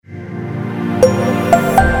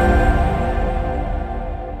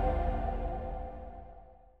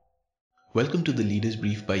Welcome to the Leaders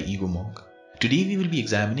Brief by EgoMonk. Today we will be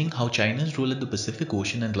examining how China's role in the Pacific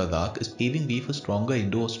Ocean and Ladakh is paving way for stronger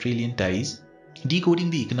Indo-Australian ties, decoding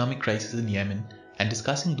the economic crisis in Yemen, and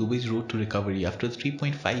discussing Dubai's road to recovery after the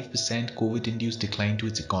 3.5% COVID-induced decline to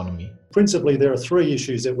its economy. Principally, there are three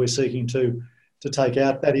issues that we're seeking to take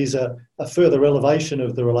out. That is a further elevation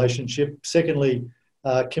of the relationship. Secondly,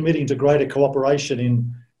 committing to greater cooperation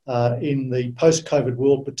in the post-COVID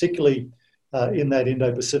world, particularly in that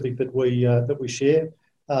Indo-Pacific that we share,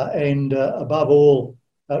 and above all,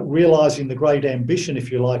 realising the great ambition,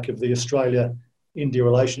 if you like, of the Australia-India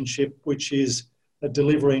relationship, which is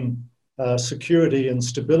delivering security and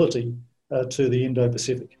stability to the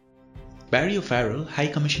Indo-Pacific. Barry O'Farrell, High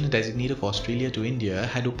Commissioner Designate of Australia to India,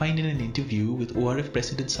 had opined in an interview with ORF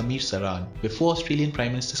President Samir Saran before Australian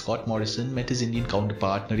Prime Minister Scott Morrison met his Indian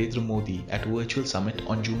counterpart Narendra Modi at a virtual summit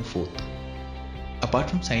on June 4th.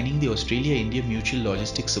 Apart from signing the Australia-India Mutual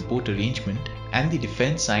Logistics Support Arrangement and the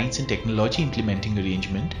Defence, Science and Technology Implementing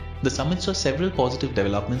Arrangement, the summit saw several positive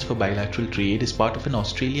developments for bilateral trade as part of an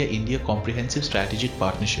Australia-India Comprehensive Strategic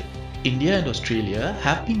Partnership. India and Australia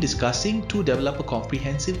have been discussing to develop a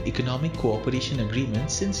comprehensive economic cooperation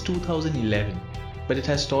agreement since 2011, but it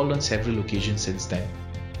has stalled on several occasions since then.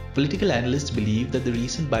 Political analysts believe that the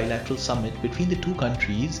recent bilateral summit between the two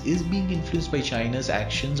countries is being influenced by China's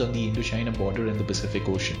actions on the Indo-China border and the Pacific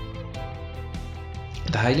Ocean.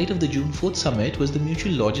 The highlight of the June 4th summit was the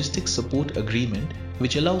Mutual Logistics Support Agreement,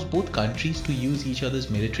 which allows both countries to use each other's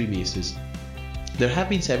military bases. There have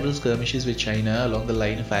been several skirmishes with China along the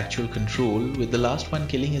line of actual control, with the last one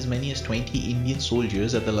killing as many as 20 Indian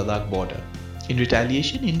soldiers at the Ladakh border. In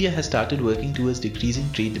retaliation, India has started working towards decreasing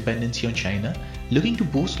trade dependency on China, looking to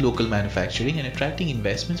boost local manufacturing and attracting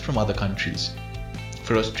investments from other countries.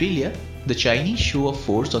 For Australia, the Chinese show of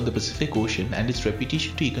force on the Pacific Ocean and its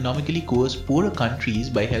reputation to economically coerce poorer countries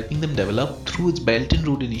by helping them develop through its Belt and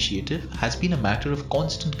Road Initiative has been a matter of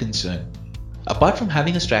constant concern. Apart from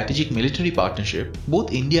having a strategic military partnership,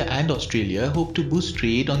 both India and Australia hope to boost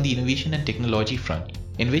trade on the innovation and technology front,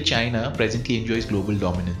 in which China presently enjoys global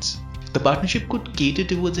dominance. The partnership could cater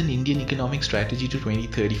towards an Indian economic strategy to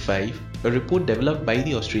 2035, a report developed by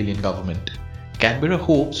the Australian government. Canberra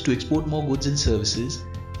hopes to export more goods and services,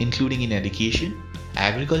 including in education,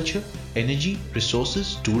 agriculture, energy,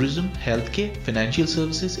 resources, tourism, healthcare, financial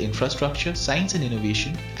services, infrastructure, science and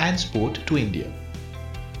innovation, and sport to India.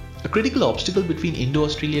 A critical obstacle between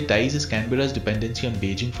Indo-Australia ties is Canberra's dependency on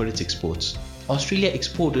Beijing for its exports. Australia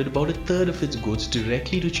exported about a third of its goods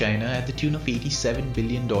directly to China at the tune of $87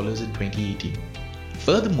 billion in 2018.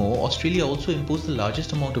 Furthermore, Australia also imports the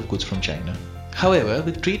largest amount of goods from China. However,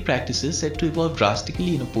 with trade practices set to evolve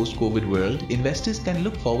drastically in a post-COVID world, investors can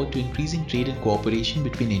look forward to increasing trade and cooperation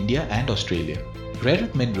between India and Australia. Rare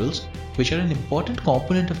earth minerals, which are an important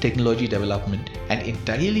component of technology development and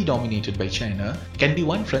entirely dominated by China, can be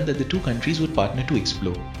one front that the two countries would partner to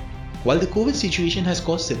explore. While the COVID situation has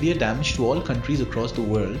caused severe damage to all countries across the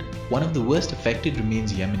world, one of the worst affected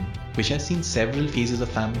remains Yemen, which has seen several phases of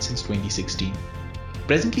famine since 2016.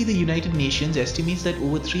 Presently, the United Nations estimates that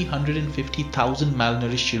over 350,000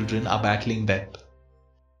 malnourished children are battling death.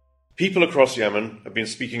 People across Yemen have been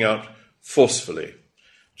speaking out forcefully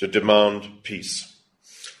to demand peace.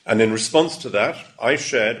 And in response to that, I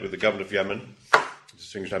shared with the government of Yemen, the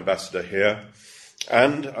distinguished ambassador here,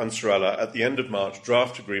 and Ansarallah at the end of March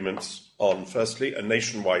draft agreements on, firstly, a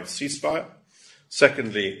nationwide ceasefire,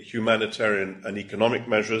 secondly, humanitarian and economic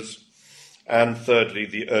measures, and thirdly,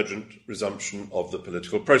 the urgent resumption of the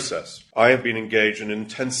political process. I have been engaged in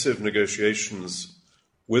intensive negotiations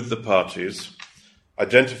with the parties,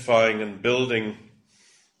 identifying and building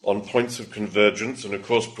on points of convergence and, of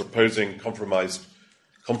course, proposing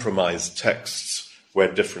compromise texts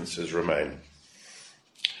where differences remain.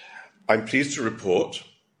 I'm pleased to report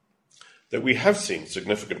that we have seen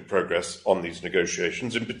significant progress on these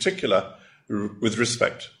negotiations, in particular with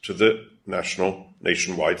respect to the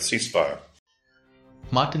nationwide ceasefire.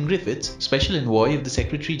 Martin Griffiths, Special Envoy of the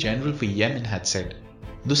Secretary General for Yemen, had said,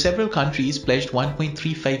 though several countries pledged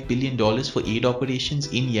 $1.35 billion for aid operations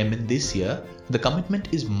in Yemen this year, the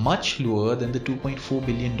commitment is much lower than the $2.4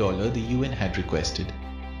 billion the UN had requested.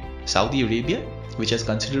 Saudi Arabia, which has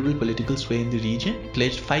considerable political sway in the region,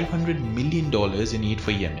 pledged $500 million in aid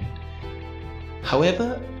for Yemen.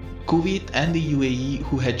 However, Kuwait and the UAE,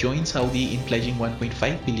 who had joined Saudi in pledging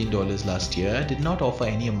 $1.5 billion last year, did not offer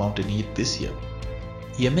any amount in aid this year.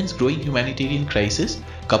 Yemen's growing humanitarian crisis,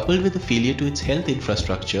 coupled with a failure to its health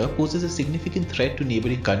infrastructure, poses a significant threat to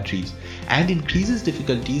neighboring countries and increases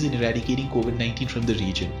difficulties in eradicating COVID-19 from the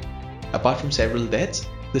region. Apart from several deaths,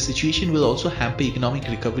 the situation will also hamper economic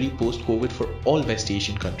recovery post-COVID for all West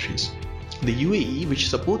Asian countries. The UAE, which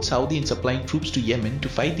supports Saudi in supplying troops to Yemen to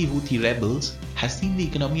fight the Houthi rebels, has seen the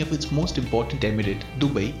economy of its most important emirate,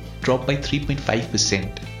 Dubai, drop by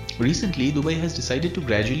 3.5%. Recently, Dubai has decided to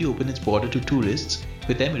gradually open its border to tourists,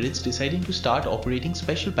 with Emirates deciding to start operating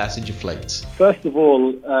special passenger flights. First of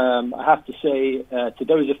all, I have to say to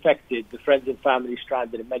those affected, the friends and family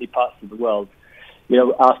stranded in many parts of the world,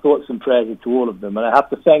 our thoughts and prayers are to all of them. And I have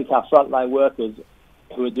to thank our frontline workers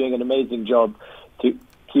who are doing an amazing job to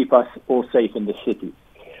keep us all safe in the city.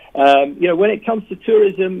 When it comes to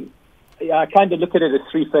tourism, I kind of look at it as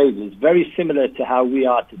three phases, very similar to how we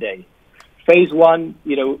are today. Phase one,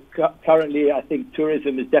 currently I think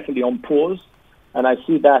tourism is definitely on pause, and I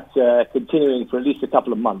see that continuing for at least a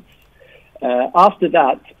couple of months. After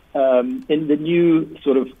that, in the new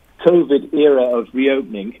sort of COVID era of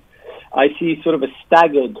reopening, I see sort of a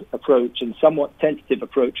staggered approach and somewhat tentative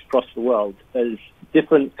approach across the world as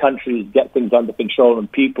different countries get things under control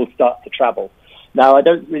and people start to travel. Now, I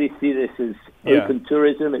don't really see this as open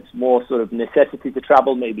tourism. It's more sort of necessity to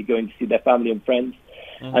travel, maybe going to see their family and friends.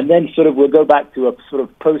 Mm-hmm. And then sort of we'll go back to a sort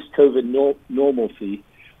of post-COVID normalcy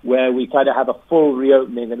where we kind of have a full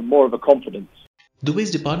reopening and more of a confidence.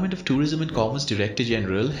 Dubai's Department of Tourism and Commerce Director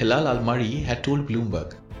General Hilal Al-Mari had told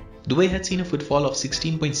Bloomberg, Dubai had seen a footfall of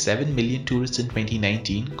 16.7 million tourists in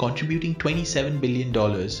 2019, contributing $27 billion,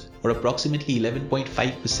 or approximately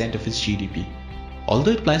 11.5% of its GDP.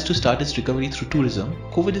 Although it plans to start its recovery through tourism,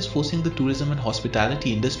 COVID is forcing the tourism and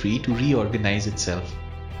hospitality industry to reorganize itself.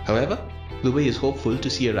 However, Dubai is hopeful to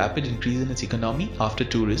see a rapid increase in its economy after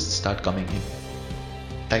tourists start coming in.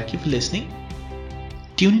 Thank you for listening.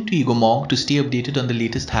 Tune into Egomong to stay updated on the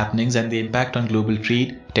latest happenings and the impact on global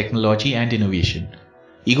trade, technology and innovation.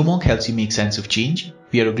 Egomong helps you make sense of change.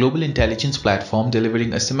 We are a global intelligence platform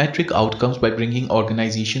delivering asymmetric outcomes by bringing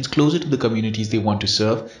organizations closer to the communities they want to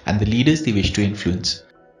serve and the leaders they wish to influence.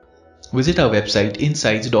 Visit our website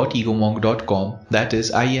insights.egomong.com, that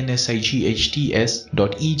is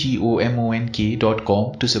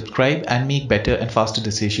insights.egomong.com, to subscribe and make better and faster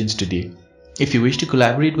decisions today. If you wish to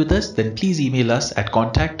collaborate with us, then please email us at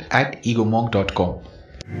contact@egomong.com.